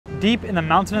Deep in the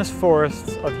mountainous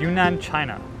forests of Yunnan,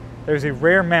 China, there is a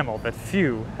rare mammal that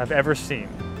few have ever seen.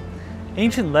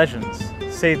 Ancient legends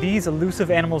say these elusive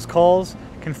animals' calls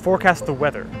can forecast the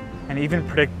weather and even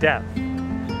predict death.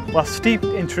 While steeped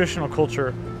in traditional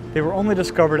culture, they were only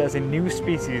discovered as a new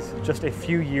species just a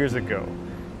few years ago,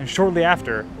 and shortly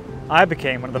after, I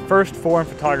became one of the first foreign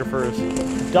photographers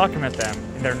to document them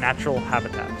in their natural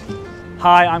habitat.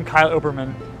 Hi, I'm Kyle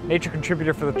Obermann, nature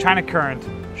contributor for the China Current,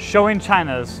 showing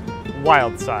China's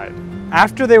wild side.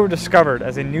 After they were discovered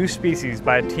as a new species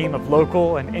by a team of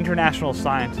local and international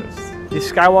scientists, the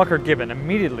Skywalker gibbon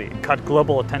immediately caught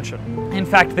global attention. In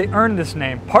fact, they earned this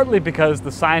name partly because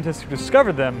the scientists who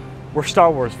discovered them were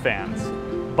Star Wars fans.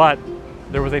 But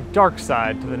there was a dark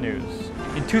side to the news.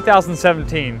 In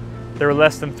 2017, there were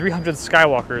less than 300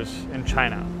 Skywalkers in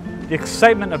China. The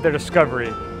excitement of their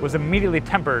discovery was immediately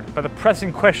tempered by the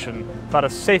pressing question about how to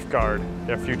safeguard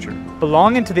their future.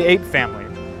 Belonging to the ape family,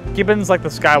 gibbons like the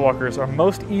Skywalkers are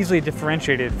most easily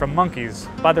differentiated from monkeys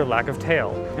by their lack of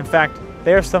tail. In fact,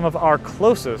 they are some of our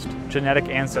closest genetic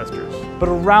ancestors. But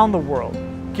around the world,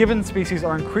 gibbon species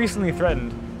are increasingly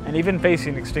threatened and even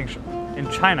facing extinction. In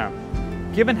China,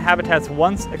 gibbon habitats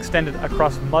once extended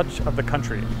across much of the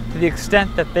country, to the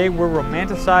extent that they were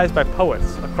romanticized by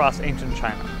poets across ancient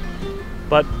China.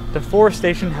 But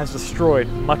deforestation has destroyed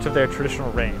much of their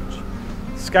traditional range.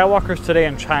 Skywalkers today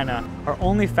in China are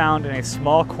only found in a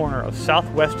small corner of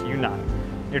southwest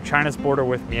Yunnan, near China's border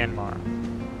with Myanmar.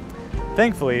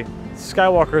 Thankfully,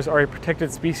 Skywalkers are a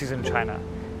protected species in China,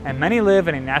 and many live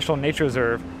in a national nature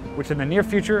reserve, which in the near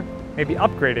future may be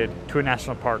upgraded to a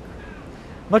national park.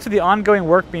 Much of the ongoing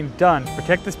work being done to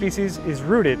protect the species is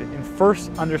rooted in first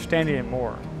understanding it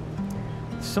more.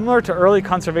 Similar to early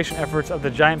conservation efforts of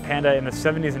the giant panda in the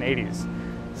 70s and 80s,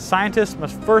 scientists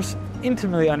must first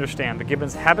intimately understand the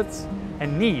gibbon's habits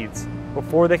and needs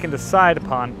before they can decide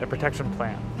upon a protection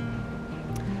plan.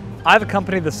 I've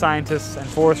accompanied the scientists and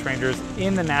forest rangers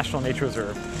in the National Nature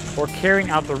Reserve who are carrying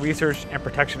out the research and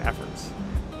protection efforts.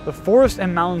 The forests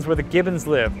and mountains where the gibbons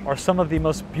live are some of the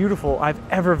most beautiful I've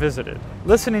ever visited.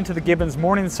 Listening to the gibbons'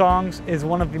 morning songs is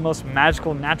one of the most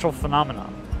magical natural phenomena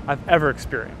I've ever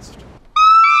experienced.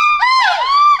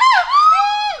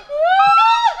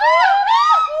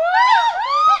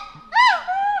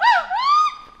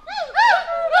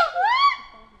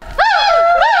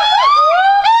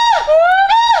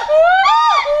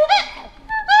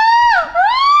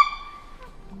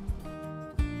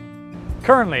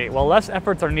 Currently, while less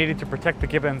efforts are needed to protect the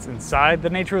gibbons inside the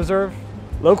nature reserve,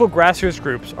 local grassroots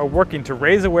groups are working to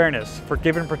raise awareness for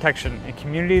gibbon protection in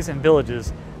communities and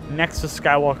villages next to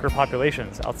Skywalker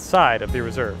populations outside of the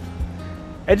reserve.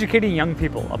 Educating young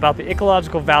people about the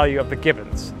ecological value of the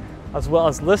gibbons, as well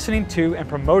as listening to and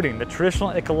promoting the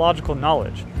traditional ecological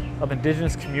knowledge of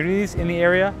indigenous communities in the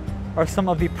area, are some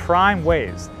of the prime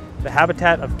ways the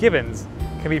habitat of gibbons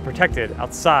can be protected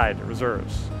outside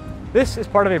reserves. This is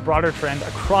part of a broader trend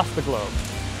across the globe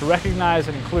to recognize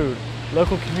and include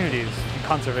local communities in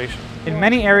conservation. In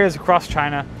many areas across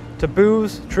China,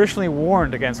 taboos traditionally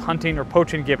warned against hunting or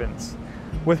poaching gibbons.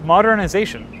 With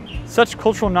modernization, such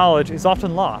cultural knowledge is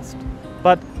often lost.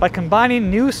 But by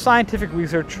combining new scientific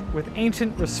research with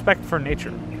ancient respect for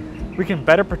nature, we can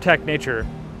better protect nature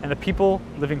and the people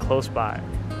living close by.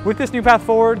 With this new path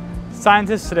forward,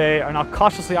 scientists today are now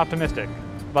cautiously optimistic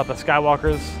about the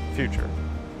Skywalker's future.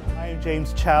 I'm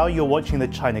James Chow. You're watching The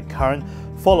China Current.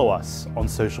 Follow us on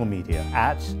social media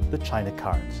 @The China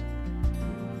Current.